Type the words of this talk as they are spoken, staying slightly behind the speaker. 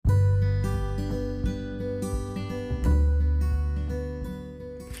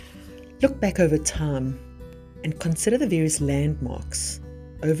Look back over time and consider the various landmarks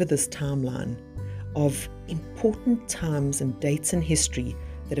over this timeline of important times and dates in history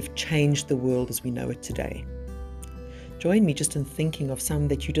that have changed the world as we know it today. Join me just in thinking of some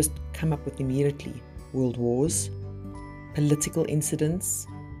that you just come up with immediately. World wars, political incidents,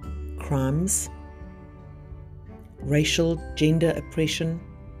 crimes, racial, gender oppression,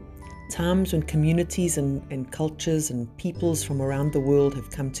 times when communities and cultures and peoples from around the world have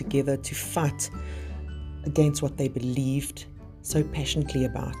come together to fight against what they believed so passionately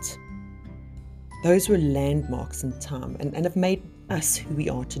about. Those were landmarks in time and have made us who we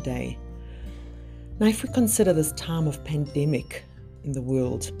are today. Now, if we consider this time of pandemic in the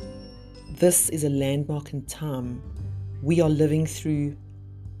world, this is a landmark in time. We are living through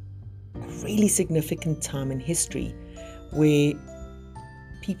a really significant time in history where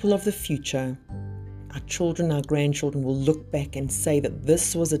people of the future, our children, our grandchildren, will look back and say that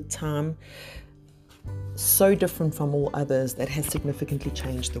this was a time so different from all others that has significantly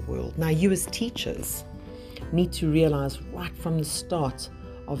changed the world. Now, you as teachers need to realize right from the start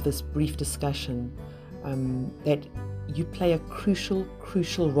of this brief discussion that you play a crucial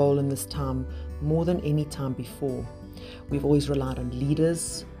role in this time more than any time before. We've always relied on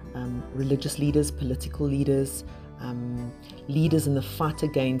leaders, religious leaders, political leaders, leaders in the fight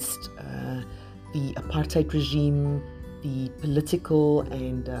against the apartheid regime, the political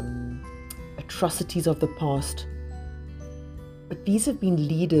and atrocities of the past. But these have been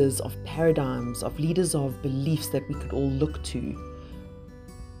leaders of paradigms, of leaders of beliefs that we could all look to.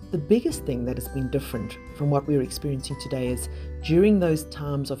 The biggest thing that has been different from what we're experiencing today is during those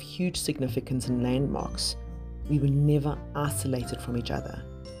times of huge significance and landmarks, we were never isolated from each other.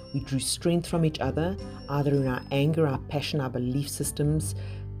 We drew strength from each other, either in our anger, our passion, our belief systems.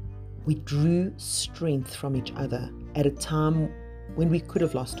 We drew strength from each other at a time when we could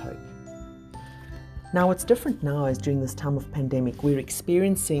have lost hope. Now, what's different now is during this time of pandemic, we're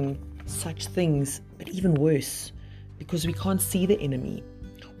experiencing such things, but even worse, because we can't see the enemy.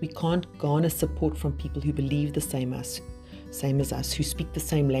 We can't garner support from people who believe the same as us, who speak the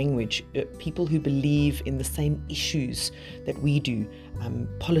same language, people who believe in the same issues that we do,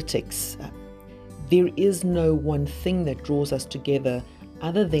 politics. There is no one thing that draws us together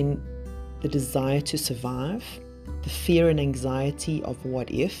other than the desire to survive, the fear and anxiety of what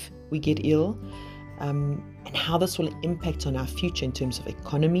if we get ill, and how this will impact on our future in terms of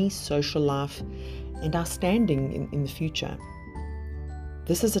economy, social life, and our standing in the future.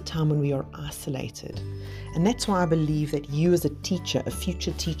 This is a time when we are isolated. And that's why I believe that you as a teacher, a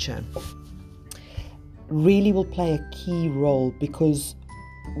future teacher, really will play a key role, because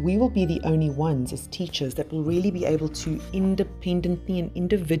we will be the only ones as teachers that will really be able to independently and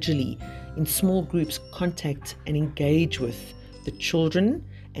individually in small groups contact and engage with the children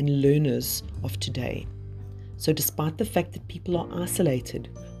and learners of today. So despite the fact that people are isolated,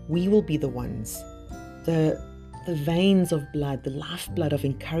 we will be the ones, the veins of blood, the lifeblood of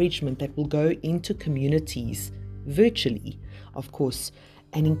encouragement that will go into communities, virtually, of course,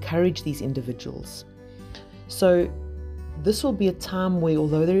 and encourage these individuals. So this will be a time where,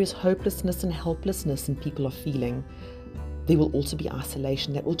 although there is hopelessness and helplessness and people are feeling, there will also be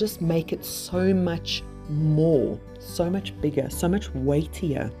isolation that will just make it so much more, so much bigger, so much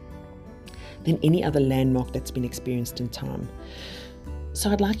weightier than any other landmark that's been experienced in time. So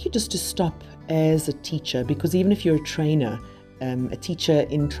I'd like you just to stop as a teacher, because even if you're a trainer, a teacher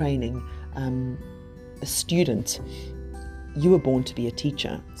in training, a student, you were born to be a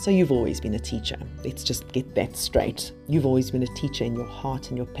teacher. So you've always been a teacher. Let's just get that straight. You've always been a teacher in your heart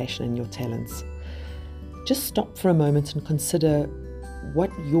and your passion and your talents. Just stop for a moment and consider what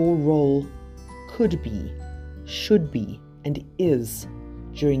your role could be, should be, and is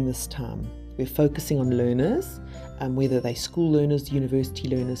during this time. We're focusing on learners, whether they're school learners, university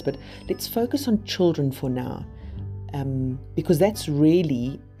learners, but let's focus on children for now, because that's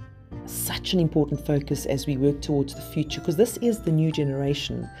really such an important focus as we work towards the future, because this is the new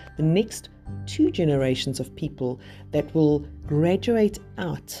generation, the next 2 generations of people that will graduate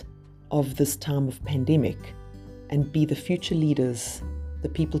out of this time of pandemic and be the future leaders, the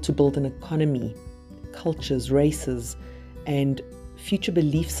people to build an economy, cultures, races, and future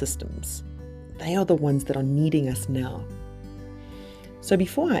belief systems. They are the ones that are needing us now. So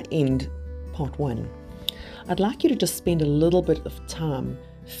before I end part 1, I'd like you to just spend a little bit of time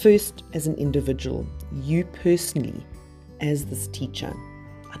first as an individual, you personally as this teacher.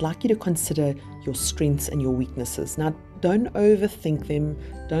 I'd like you to consider your strengths and your weaknesses. Now, don't overthink them,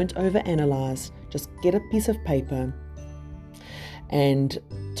 don't overanalyze, just get a piece of paper and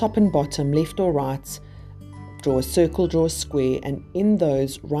top and bottom, left or right, draw a circle, draw a square, and in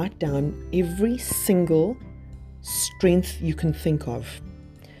those, write down every single strength you can think of.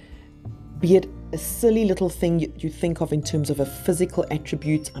 Be it a silly little thing you think of in terms of a physical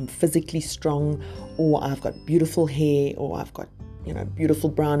attribute, I'm physically strong, or I've got beautiful hair, or I've got, beautiful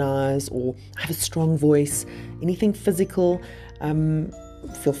brown eyes, or I have a strong voice, anything physical.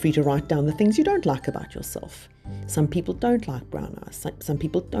 Feel free to write down the things you don't like about yourself. Some people don't like brown eyes. Some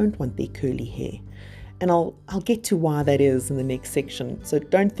people don't want their curly hair. And I'll get to why that is in the next section, so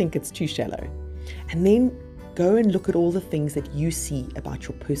don't think it's too shallow. And then go and look at all the things that you see about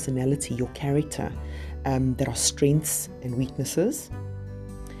your personality, your character, that are strengths and weaknesses.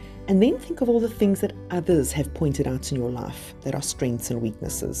 And then think of all the things that others have pointed out in your life that are strengths and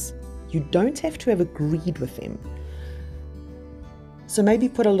weaknesses. You don't have to have agreed with them. So maybe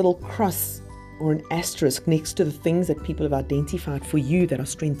put a little cross or an asterisk next to the things that people have identified for you that are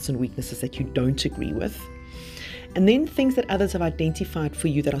strengths and weaknesses that you don't agree with. And then things that others have identified for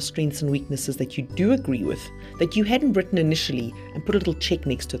you that are strengths and weaknesses that you do agree with, that you hadn't written initially, and put a little check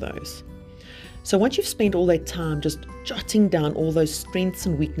next to those. So once you've spent all that time just jotting down all those strengths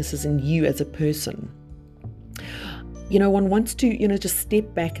and weaknesses in you as a person, one wants to, just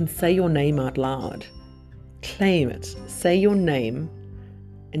step back and say your name out loud. Claim it. Say your name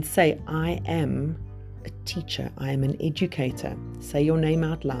and say, I am a teacher. I am an educator. Say your name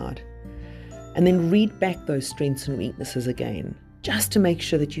out loud. And then read back those strengths and weaknesses again, just to make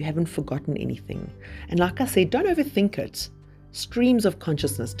sure that you haven't forgotten anything. And like I said, don't overthink it. Streams of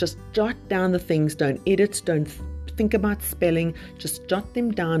consciousness. Just jot down the things. Don't edit. Don't think about spelling. Just jot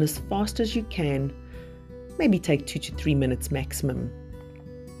them down as fast as you can. Maybe take 2 to 3 minutes maximum.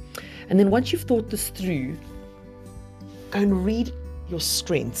 And then once you've thought this through, go and read your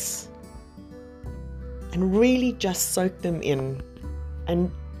strengths and really just soak them in and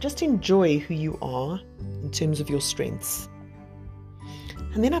just enjoy who you are in terms of your strengths.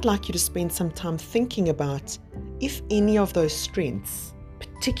 And then I'd like you to spend some time thinking about if any of those strengths,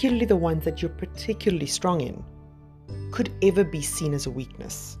 particularly the ones that you're particularly strong in, could ever be seen as a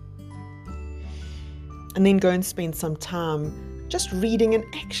weakness. And then go and spend some time just reading and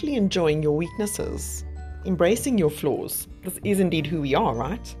actually enjoying your weaknesses, embracing your flaws. This is indeed who we are,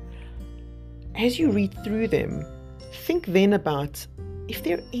 right? As you read through them, think then about if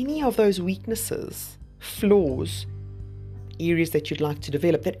there are any of those weaknesses, flaws, areas that you'd like to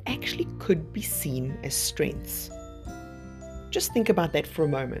develop that actually could be seen as strengths. Just think about that for a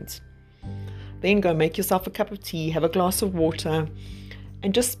moment. Then go make yourself a cup of tea, have a glass of water,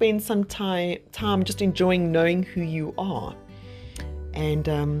 and just spend some time just enjoying knowing who you are. And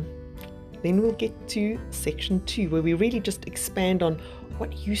then we'll get to section 2, where we really just expand on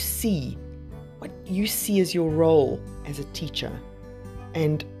what you see as your role as a teacher,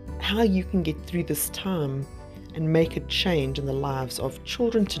 and how you can get through this time and make a change in the lives of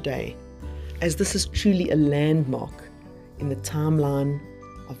children today, as this is truly a landmark in the timeline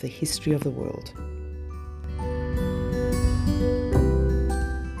of the history of the world.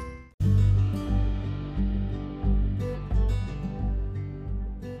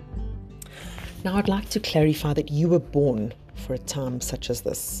 Now, I'd like to clarify that you were born for a time such as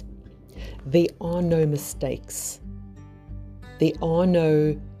this. There are no mistakes. There are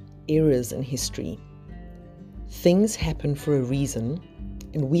no errors in history. Things happen for a reason,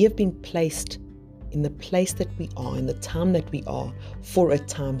 and we have been placed in the place that we are, in the time that we are, for a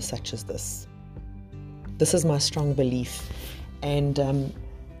time such as this. This is my strong belief, and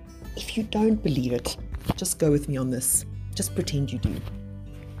if you don't believe it, just go with me on this. Just pretend you do.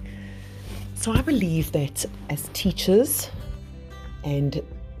 So I believe that as teachers and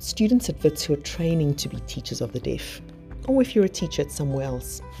students at WITS who are training to be teachers of the deaf, or if you're a teacher at somewhere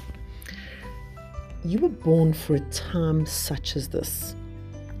else, you were born for a time such as this.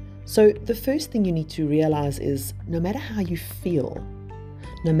 So the first thing you need to realize is, no matter how you feel,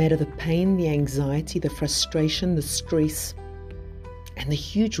 no matter the pain, the anxiety, the frustration, the stress, and the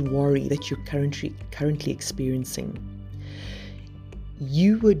huge worry that you're currently experiencing,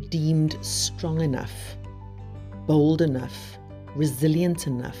 you were deemed strong enough, bold enough, resilient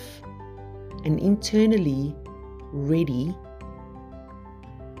enough, and internally ready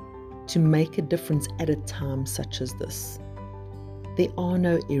to make a difference at a time such as this. There are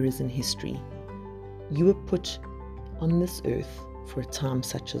no errors in history. You were put on this earth for a time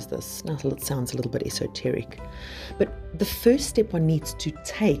such as this. Now, it sounds a little bit esoteric, but the first step one needs to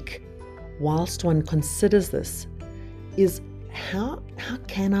take whilst one considers this is, how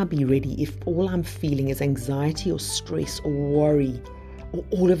can I be ready if all I'm feeling is anxiety or stress or worry, or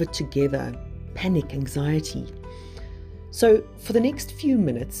all of it together, panic, anxiety? So for the next few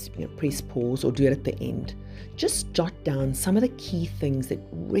minutes, press pause or do it at the end. Just jot down some of the key things that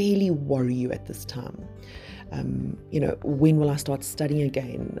really worry you at this time. When will I start studying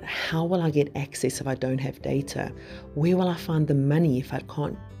again? How will I get access if I don't have data? Where will I find the money if I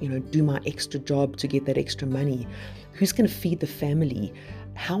can't, do my extra job to get that extra money? Who's going to feed the family?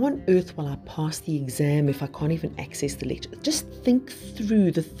 How on earth will I pass the exam if I can't even access the lecture? Just think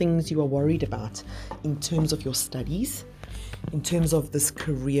through the things you are worried about in terms of your studies, in terms of this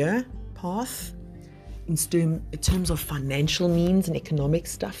career path, in terms of financial means and economic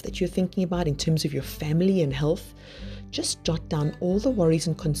stuff that you're thinking about, in terms of your family and health. Just jot down all the worries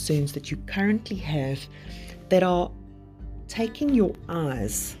and concerns that you currently have that are taking your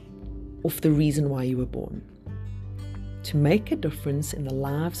eyes off the reason why you were born. To make a difference in the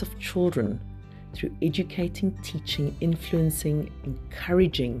lives of children through educating, teaching, influencing,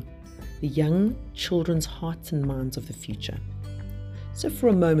 encouraging the young children's hearts and minds of the future. So for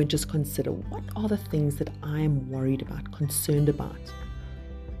a moment, just consider, what are the things that I am worried about, concerned about?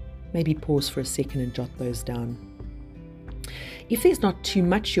 Maybe pause for a second and jot those down. If there's not too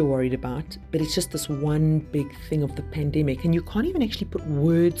much you're worried about, but it's just this one big thing of the pandemic and you can't even actually put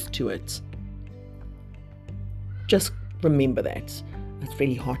words to it, just remember that. It's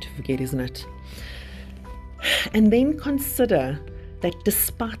really hard to forget, isn't it? And then consider that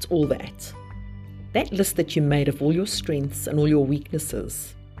despite all that list that you made of all your strengths and all your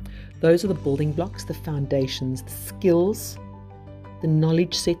weaknesses, those are the building blocks, the foundations, the skills, the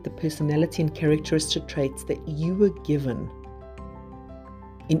knowledge set, the personality and characteristic traits that you were given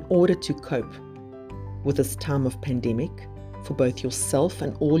in order to cope with this time of pandemic for both yourself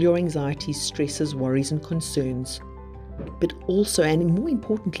and all your anxieties, stresses, worries and concerns, but also, and more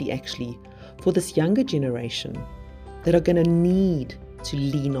importantly actually, for this younger generation that are going to need to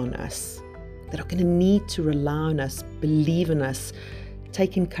lean on us, that are going to need to rely on us, believe in us,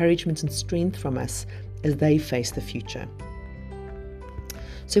 take encouragement and strength from us as they face the future.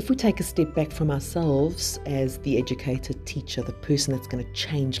 So if we take a step back from ourselves as the educator, teacher, the person that's going to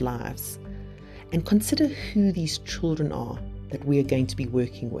change lives, and consider who these children are that we are going to be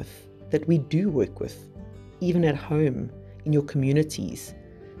working with, that we do work with, even at home, in your communities.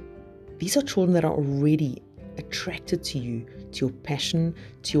 These are children that are already attracted to you, to your passion,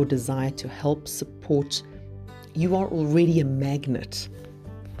 to your desire to help, support. You are already a magnet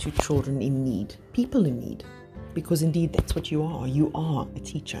to children in need, people in need, because indeed that's what you are. You are a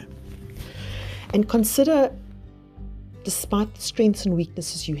teacher. And consider, despite the strengths and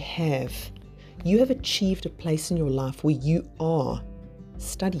weaknesses you have achieved a place in your life where you are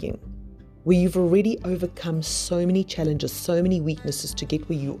studying, where you've already overcome so many challenges, so many weaknesses to get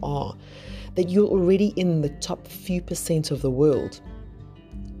where you are, that you're already in the top few % of the world.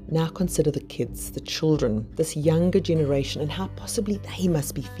 Now consider the kids, the children, this younger generation, and how possibly they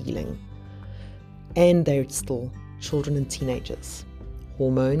must be feeling. And they're still children and teenagers.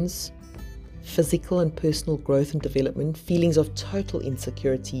 Hormones, physical and personal growth and development, feelings of total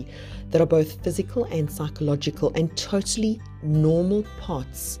insecurity that are both physical and psychological and totally normal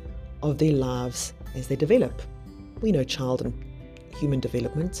parts of their lives as they develop. We know child and human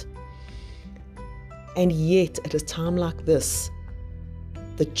development. And yet, at a time like this,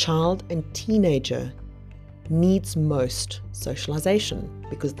 the child and teenager needs most socialization,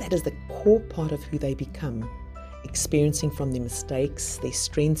 because that is the core part of who they become, experiencing from their mistakes, their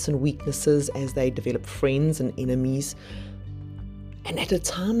strengths and weaknesses as they develop friends and enemies. And at a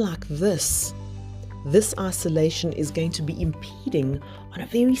time like this isolation is going to be impeding on a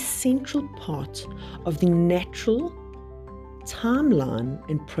very central part of the natural timeline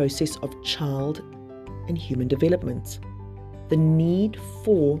and process of child and human development. The need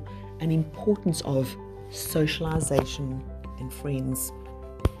for and importance of socialization and friends.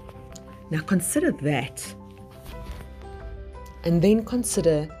 Now consider that, and then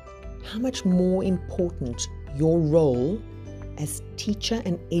consider how much more important your role as teacher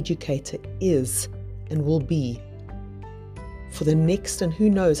and educator is and will be for the next, and who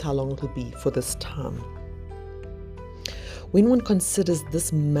knows how long it will be, for this time. When one considers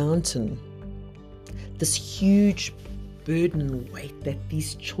this mountain, this huge burden and weight that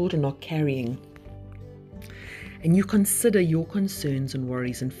these children are carrying, and you consider your concerns and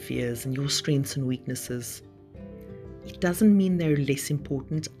worries and fears and your strengths and weaknesses, it doesn't mean they're less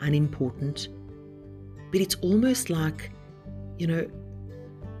important, unimportant, but it's almost like,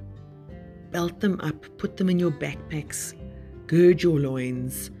 belt them up, put them in your backpacks, gird your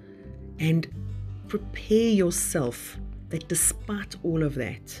loins, and prepare yourself that despite all of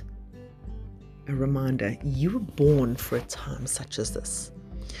that, a reminder, you were born for a time such as this.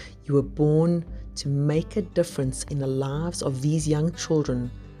 You were born to make a difference in the lives of these young children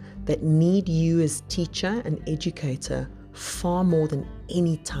that need you as teacher and educator far more than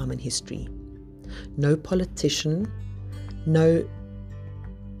any time in history. No politician, no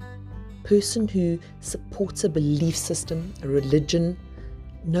person who supports a belief system, a religion,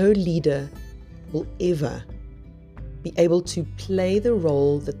 no leader will ever be able to play the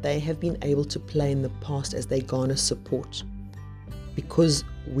role that they have been able to play in the past as they garner support, because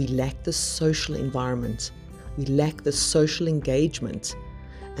we lack the social environment, we lack the social engagement,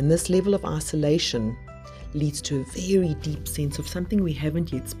 and this level of isolation leads to a very deep sense of something we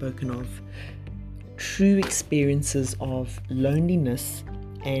haven't yet spoken of, true experiences of loneliness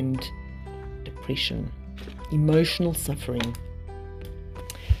and depression, emotional suffering.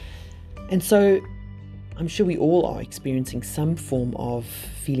 And so I'm sure we all are experiencing some form of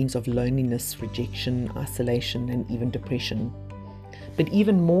feelings of loneliness, rejection, isolation, and even depression. But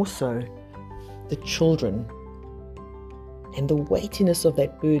even more so, the children. And the weightiness of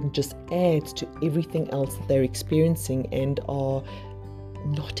that burden just adds to everything else that they're experiencing and are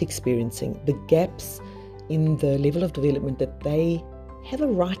not experiencing. The gaps in the level of development that they have a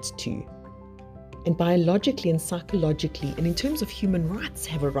right to. And biologically and psychologically, and in terms of human rights,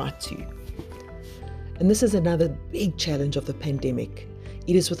 have a right to. And this is another big challenge of the pandemic.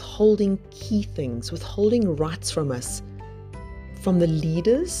 It is withholding key things, withholding rights from us, from the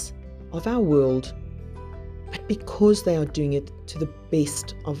leaders of our world, but because they are doing it to the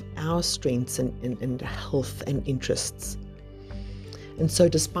best of our strengths and health and interests. And so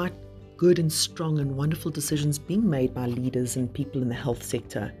despite good and strong and wonderful decisions being made by leaders and people in the health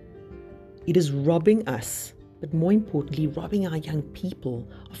sector, it is robbing us, but more importantly, robbing our young people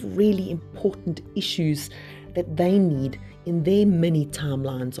of really important issues that they need in their mini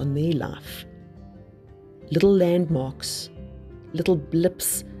timelines on their life. Little landmarks, little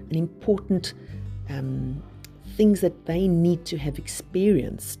blips, and important things that they need to have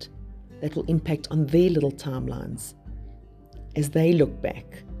experienced that will impact on their little timelines. As they look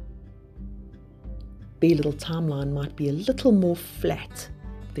back, their little timeline might be a little more flat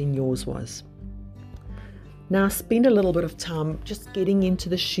than yours was. Now, spend a little bit of time just getting into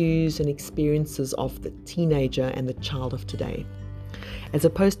the shoes and experiences of the teenager and the child of today. As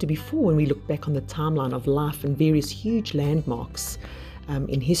opposed to before, when we look back on the timeline of life and various huge landmarks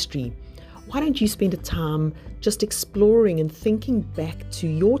in history, why don't you spend a time just exploring and thinking back to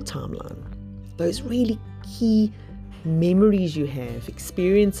your timeline? Those really key memories you have,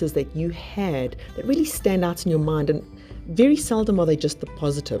 experiences that you had that really stand out in your mind, and very seldom are they just the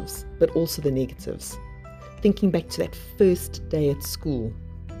positives, but also the negatives. Thinking back to that first day at school,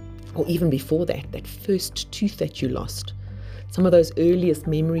 or even before that, that first tooth that you lost. Some of those earliest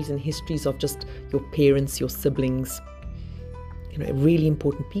memories and histories of just your parents, your siblings, really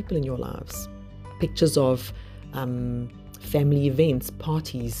important people in your lives. Pictures of family events,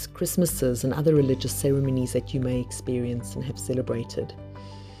 parties, Christmases, and other religious ceremonies that you may experience and have celebrated.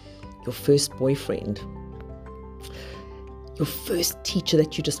 Your first boyfriend. Your first teacher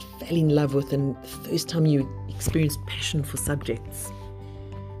that you just fell in love with, and the first time you experienced passion for subjects.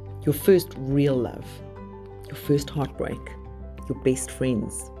 Your first real love. Your first heartbreak. Your best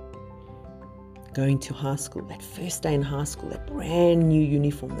friends. Going to high school, that first day in high school, that brand new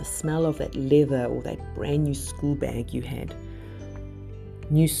uniform, the smell of that leather or that brand new school bag you had.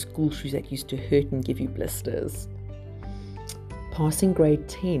 New school shoes that used to hurt and give you blisters. Passing grade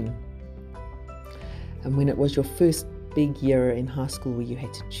 10. And when it was your first big year in high school where you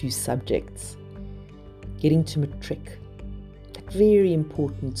had to choose subjects. Getting to matric, that very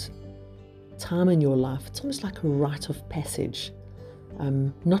important time in your life. It's almost like a rite of passage.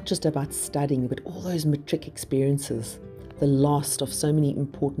 Not just about studying, but all those matric experiences, the last of so many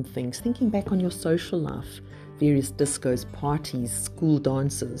important things. Thinking back on your social life, various discos, parties, school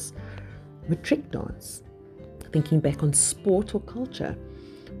dances, matric dance. Thinking back on sport or culture,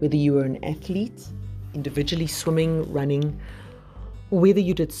 whether you were an athlete, individually swimming, running, or whether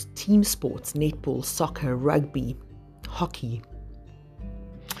you did team sports, netball, soccer, rugby, hockey.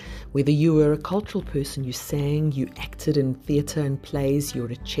 Whether you were a cultural person, you sang, you acted in theatre and plays, you were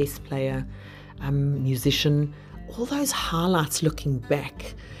a chess player, musician, all those highlights looking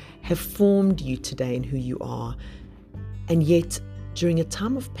back have formed you today in who you are. And yet, during a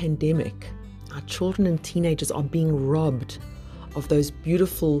time of pandemic, our children and teenagers are being robbed of those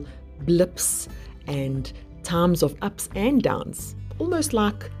beautiful blips and times of ups and downs, almost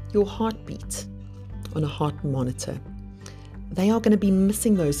like your heartbeat on a heart monitor. They are going to be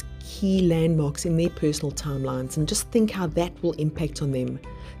missing those key landmarks in their personal timelines, and just think how that will impact on them.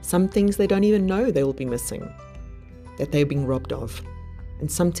 Some things they don't even know they will be missing, that they're being robbed of.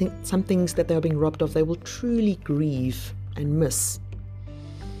 and some things that they are being robbed of, they will truly grieve and miss.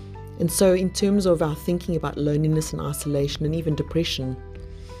 And so in terms of our thinking about loneliness and isolation and even depression,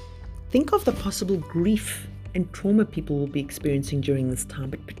 think of the possible grief and trauma people will be experiencing during this time,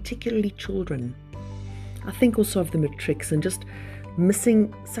 but particularly children. I think also of the matrics and just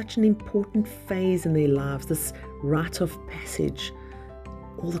missing such an important phase in their lives, this rite of passage,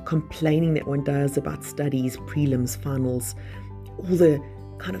 all the complaining that one does about studies, prelims, finals, all the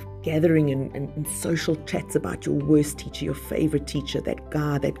kind of gathering and social chats about your worst teacher, your favorite teacher, that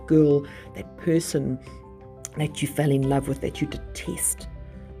guy, that girl, that person that you fell in love with, that you detest.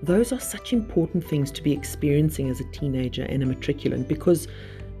 Those are such important things to be experiencing as a teenager and a matriculant, because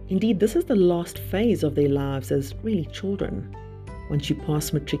indeed this is the last phase of their lives as really children. Once you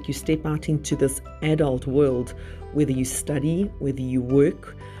pass matric, you step out into this adult world, whether you study, whether you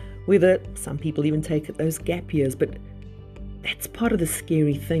work, whether some people even take those gap years, but that's part of the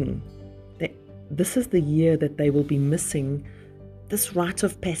scary thing, that this is the year that they will be missing this rite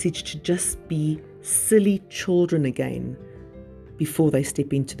of passage to just be silly children again before they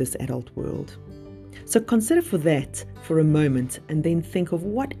step into this adult world. So consider for that for a moment, and then think of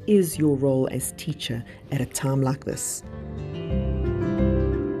what is your role as teacher at a time like this.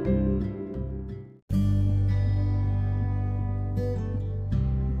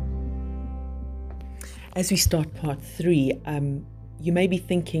 As we start part 3, you may be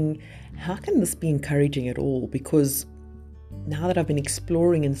thinking, how can this be encouraging at all? Because now that I've been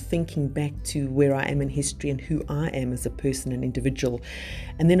exploring and thinking back to where I am in history and who I am as a person and individual,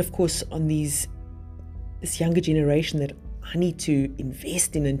 and then of course on this younger generation that I need to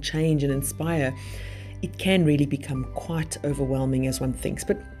invest in and change and inspire, it can really become quite overwhelming as one thinks.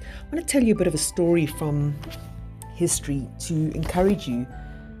 But I want to tell you a bit of a story from history to encourage you,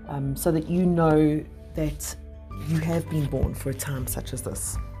 so that you know that you have been born for a time such as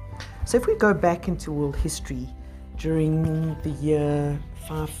this. So if we go back into world history during the year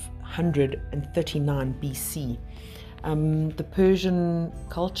 539 BC, the Persian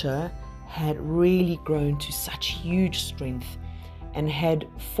culture had really grown to such huge strength and had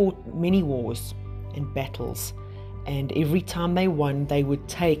fought many wars and battles. And every time they won, they would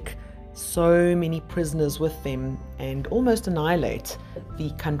take so many prisoners with them and almost annihilate the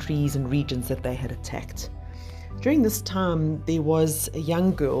countries and regions that they had attacked. During this time, there was a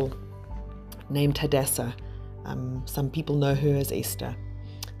young girl named Hadassah. Some people know her as Esther.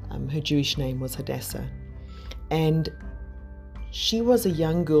 Her Jewish name was Hadassah. And she was a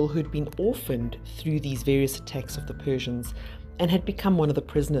young girl who'd been orphaned through these various attacks of the Persians and had become one of the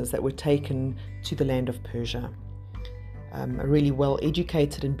prisoners that were taken to the land of Persia. A really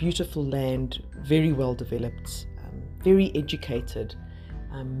well-educated and beautiful land, very well developed, very educated.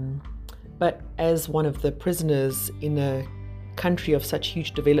 But as one of the prisoners in a country of such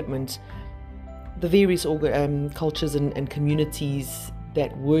huge development, the various cultures and communities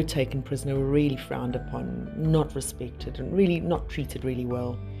that were taken prisoner were really frowned upon, not respected, and really not treated really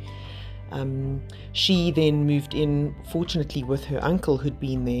well. She then moved in, fortunately, with her uncle who'd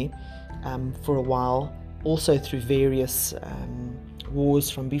been there for a while, also through various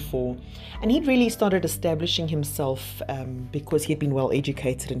wars from before. And he'd really started establishing himself because he'd been well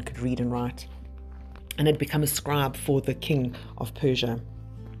educated and could read and write, and had become a scribe for the king of Persia.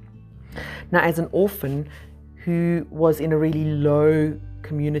 Now, as an orphan who was in a really low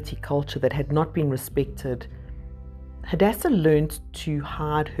community culture that had not been respected, Hadassah learned to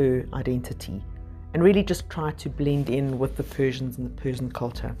hide her identity and really just try to blend in with the Persians and the Persian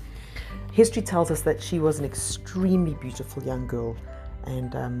culture. History tells us that she was an extremely beautiful young girl,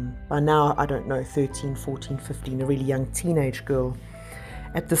 and by now, I don't know, 13, 14, 15, a really young teenage girl.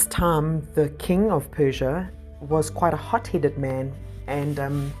 At this time, the king of Persia was quite a hot-headed man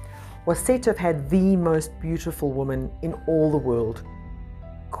and was said to have had the most beautiful woman in all the world,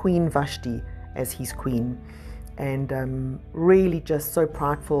 Queen Vashti as his queen, and really just so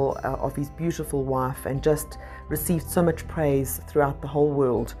prideful of his beautiful wife, and just received so much praise throughout the whole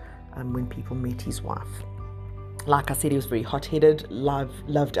world when people met his wife. Like I said, he was very hot-headed,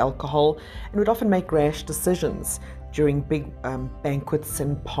 loved alcohol, and would often make rash decisions during big banquets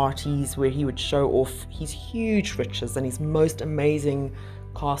and parties where he would show off his huge riches and his most amazing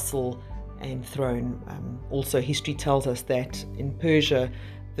castle and throne. Also, history tells us that in Persia,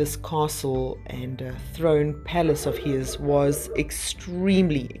 this castle and throne palace of his was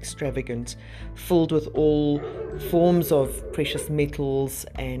extremely extravagant, filled with all forms of precious metals,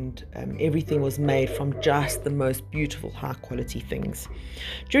 and everything was made from just the most beautiful, high-quality things.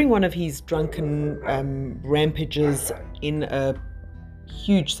 During one of his drunken rampages in a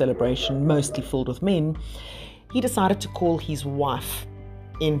huge celebration, mostly filled with men, he decided to call his wife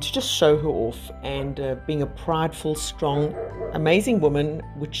in to just show her off, and being a prideful, strong, amazing woman,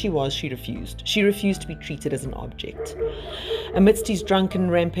 which she was, she refused. She refused to be treated as an object. Amidst his drunken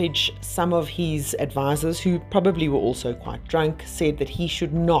rampage, some of his advisors, who probably were also quite drunk, said that he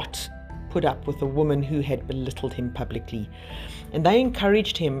should not put up with a woman who had belittled him publicly. And they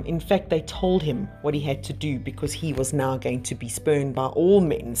encouraged him. In fact, they told him what he had to do, because he was now going to be spurned by all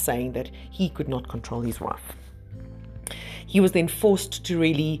men, saying that he could not control his wife. He was then forced to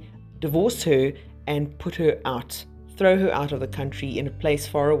really divorce her and put her out, throw her out of the country in a place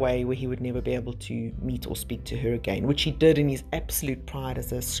far away where he would never be able to meet or speak to her again, which he did in his absolute pride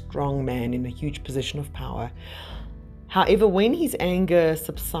as a strong man in a huge position of power. However, when his anger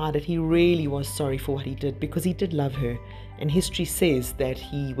subsided, he really was sorry for what he did, because he did love her. And history says that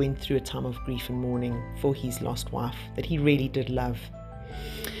he went through a time of grief and mourning for his lost wife that he really did love.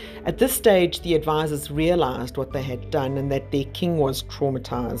 At this stage, the advisors realized what they had done, and that their king was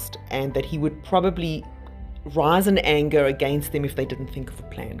traumatized, and that he would probably rise in anger against them if they didn't think of a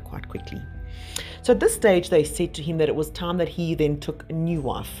plan quite quickly. So at this stage, they said to him that it was time that he then took a new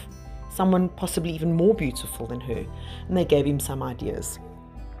wife, someone possibly even more beautiful than her, and they gave him some ideas.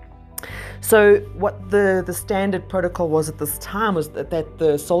 So what the standard protocol was at this time was that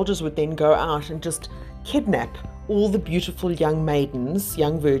the soldiers would then go out and just kidnap all the beautiful young maidens,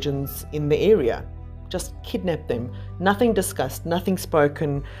 young virgins in the area. Just kidnap them. Nothing discussed, nothing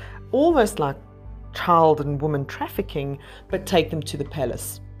spoken, almost like child and woman trafficking, but take them to the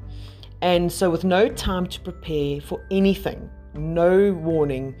palace. And so with no time to prepare for anything, no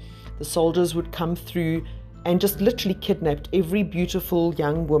warning, the soldiers would come through and just literally kidnapped every beautiful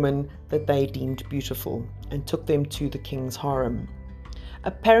young woman that they deemed beautiful and took them to the king's harem.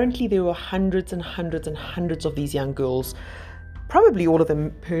 Apparently there were hundreds and hundreds and hundreds of these young girls, probably all of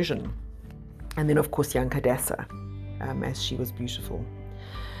them Persian. And then of course young Hadassah, as she was beautiful.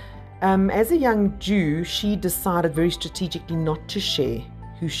 As a young Jew, she decided very strategically not to share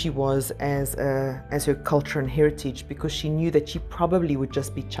who she was as her culture and heritage, because she knew that she probably would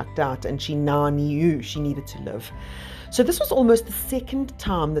just be chucked out, and she now knew she needed to live. So this was almost the second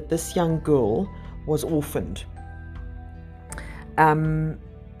time that this young girl was orphaned. And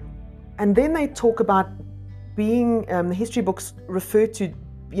then they talk about being, the history books refer to,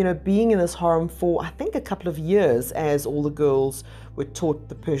 being in this harem for, I think, a couple of years, as all the girls were taught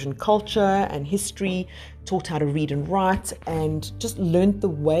the Persian culture and history, taught how to read and write, and just learnt the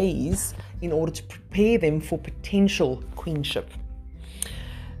ways in order to prepare them for potential queenship.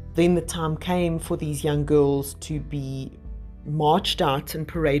 Then the time came for these young girls to be marched out and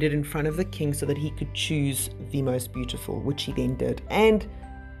paraded in front of the king so that he could choose the most beautiful, which he then did. And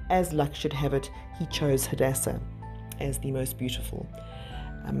as luck should have it, he chose Hadassah as the most beautiful.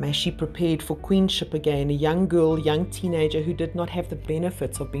 As she prepared for queenship again, a young girl, young teenager who did not have the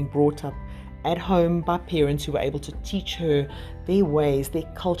benefits of being brought up at home by parents who were able to teach her their ways, their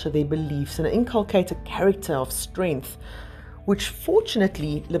culture, their beliefs, and inculcate a character of strength, which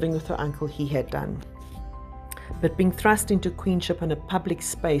fortunately, living with her uncle, he had done. But being thrust into queenship in a public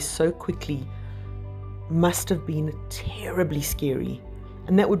space so quickly must have been terribly scary.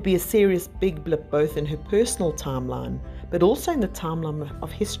 And that would be a serious big blip both in her personal timeline, but also in the timeline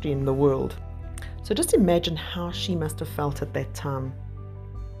of history in the world. So just imagine how she must have felt at that time.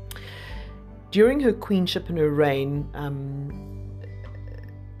 During her queenship and her reign,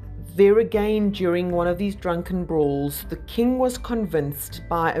 there again, during one of these drunken brawls, the king was convinced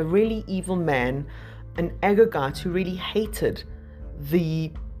by a really evil man, an Agagite who really hated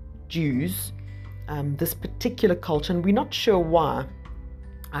the Jews, this particular culture, and we're not sure why.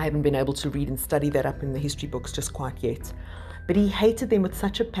 I haven't been able to read and study that up in the history books just quite yet. But he hated them with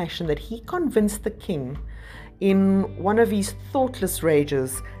such a passion that he convinced the king, in one of his thoughtless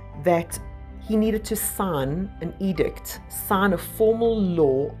rages, that he needed to sign an edict, sign a formal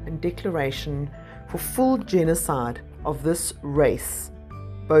law and declaration for full genocide of this race,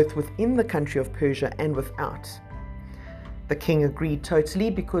 both within the country of Persia and without. The king agreed totally,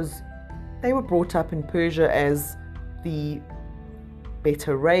 because they were brought up in Persia as the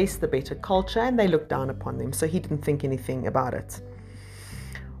better race, the better culture, and they looked down upon them, so he didn't think anything about it.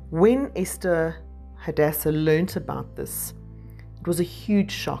 When Esther Hadassah learnt about this, it was a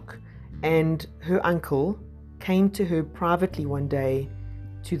huge shock, and her uncle came to her privately one day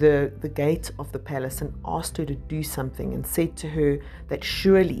to the gate of the palace and asked her to do something, and said to her that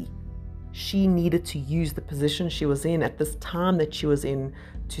surely she needed to use the position she was in at this time that she was in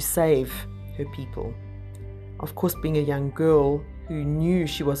to save her people. Of course, being a young girl who knew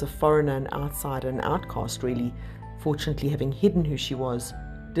she was a foreigner, an outsider, an outcast really, fortunately having hidden who she was,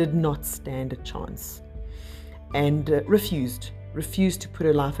 did not stand a chance, and refused refused to put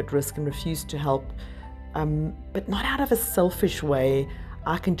her life at risk and refused to help, but not out of a selfish way.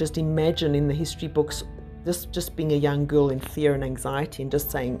 I can just imagine in the history books just being a young girl in fear and anxiety and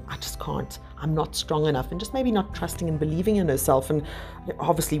just saying, I just can't, I'm not strong enough, and just maybe not trusting and believing in herself. And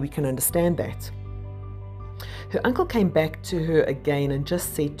obviously we can understand that. Her uncle came back to her again and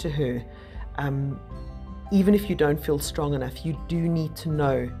just said to her, even if you don't feel strong enough, you do need to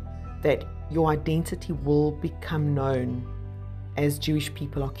know that your identity will become known as Jewish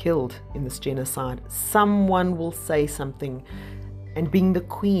people are killed in this genocide. Someone will say something, and being the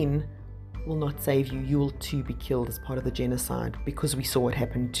queen will not save you. You will too be killed as part of the genocide, because we saw what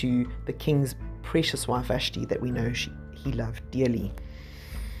happened to the king's precious wife Vashti, that we know he loved dearly.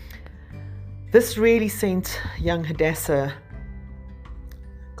 This really sent young Hadassah,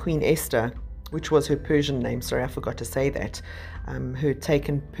 Queen Esther, which was her Persian name, sorry, I forgot to say that. Her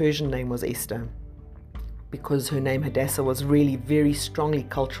taken Persian name was Esther, because her name Hadassah was really very strongly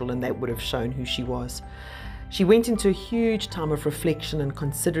cultural, and that would have shown who she was. She went into a huge time of reflection and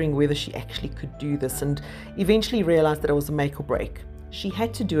considering whether she actually could do this, and eventually realized that it was a make or break. She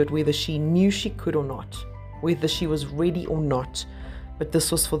had to do it whether she knew she could or not, whether she was ready or not, but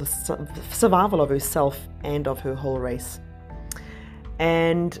this was for the survival of herself and of her whole race.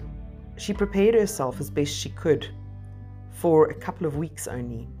 And she prepared herself as best she could for a couple of weeks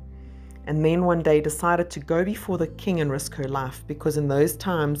only, and then one day decided to go before the king and risk her life, because in those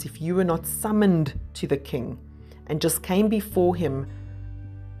times, if you were not summoned to the king and just came before him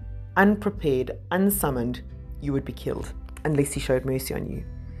unprepared, unsummoned, you would be killed unless he showed mercy on you.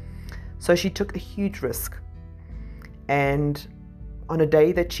 So she took a huge risk, and on a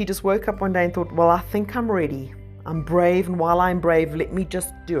day that she just woke up one day and thought, well, I think I'm ready, I'm brave, and while I'm brave, let me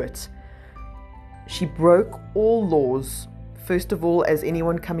just do it. She broke all laws, first of all as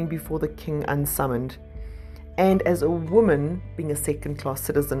anyone coming before the king unsummoned, and as a woman being a second-class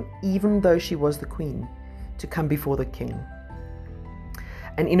citizen, even though she was the queen, to come before the king.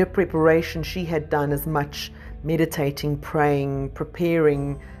 And in her preparation, she had done as much meditating, praying,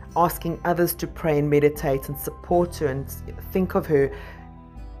 preparing, asking others to pray and meditate and support her and think of her.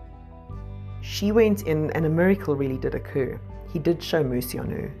 She went in, and a miracle really did occur. He did show mercy on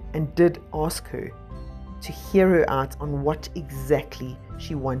her and did ask her to hear her out on what exactly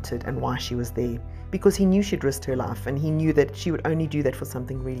she wanted and why she was there, because he knew she'd risked her life, and he knew that she would only do that for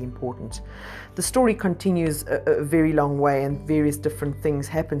something really important. The story continues a very long way, and various different things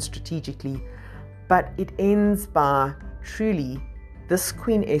happen strategically, but it ends by truly this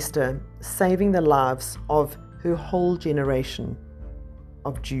Queen Esther saving the lives of her whole generation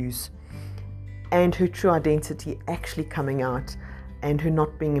of Jews, and her true identity actually coming out, and her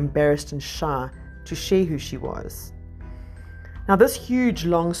not being embarrassed and shy to share who she was. Now, this huge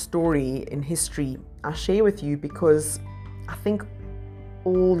long story in history I share with you because I think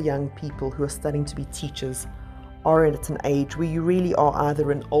all young people who are studying to be teachers are at an age where you really are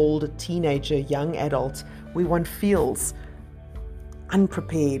either an old teenager, young adult, where one feels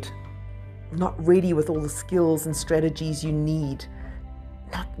unprepared, not ready with all the skills and strategies you need,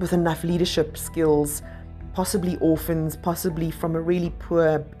 not with enough leadership skills, possibly orphans, possibly from a really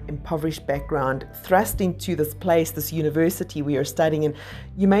poor, impoverished background, thrust into this place, this university we are studying, and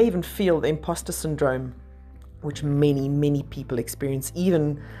you may even feel the imposter syndrome, which many, many people experience,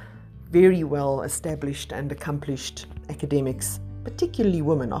 even very well established and accomplished academics, particularly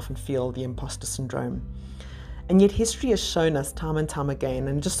women, often feel the imposter syndrome. And yet history has shown us time and time again,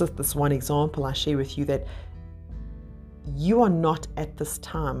 and just with this one example I share with you, that you are not at this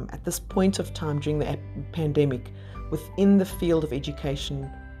time, at this point of time during the pandemic, within the field of education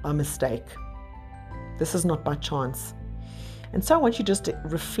by mistake. This is not by chance. And so I want you just to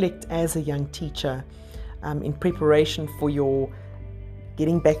reflect as a young teacher in preparation for your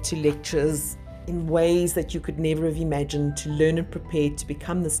getting back to lectures in ways that you could never have imagined, to learn and prepare to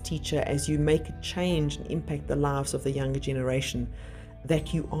become this teacher as you make a change and impact the lives of the younger generation,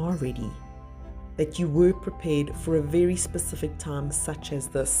 that you are ready, that you were prepared for a very specific time such as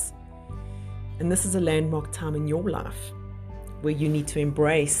this. And this is a landmark time in your life where you need to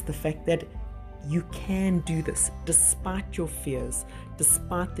embrace the fact that you can do this despite your fears,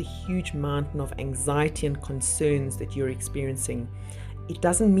 despite the huge mountain of anxiety and concerns that you're experiencing. It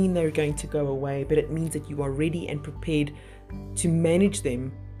doesn't mean they're going to go away, but it means that you are ready and prepared to manage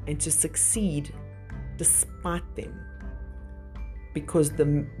them and to succeed despite them. Because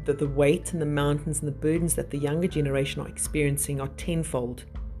the weight and the mountains and the burdens that the younger generation are experiencing are tenfold,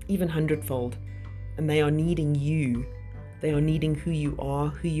 even hundredfold, and they are needing you. They are needing who you are,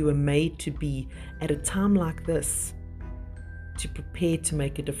 who you are made to be at a time like this, to prepare to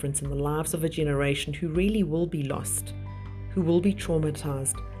make a difference in the lives of a generation who really will be lost who will be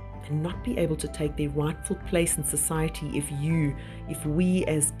traumatized and not be able to take their rightful place in society if we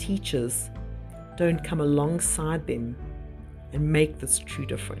as teachers don't come alongside them and make this true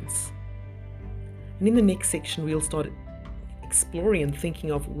difference. And in the next section, we'll start exploring and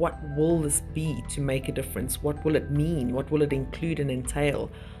thinking of what will this be to make a difference? What will it mean? What will it include and entail?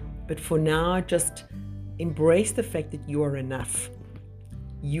 But for now, just embrace the fact that you are enough.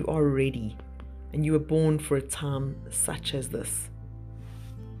 You are ready, and you were born for a time such as this.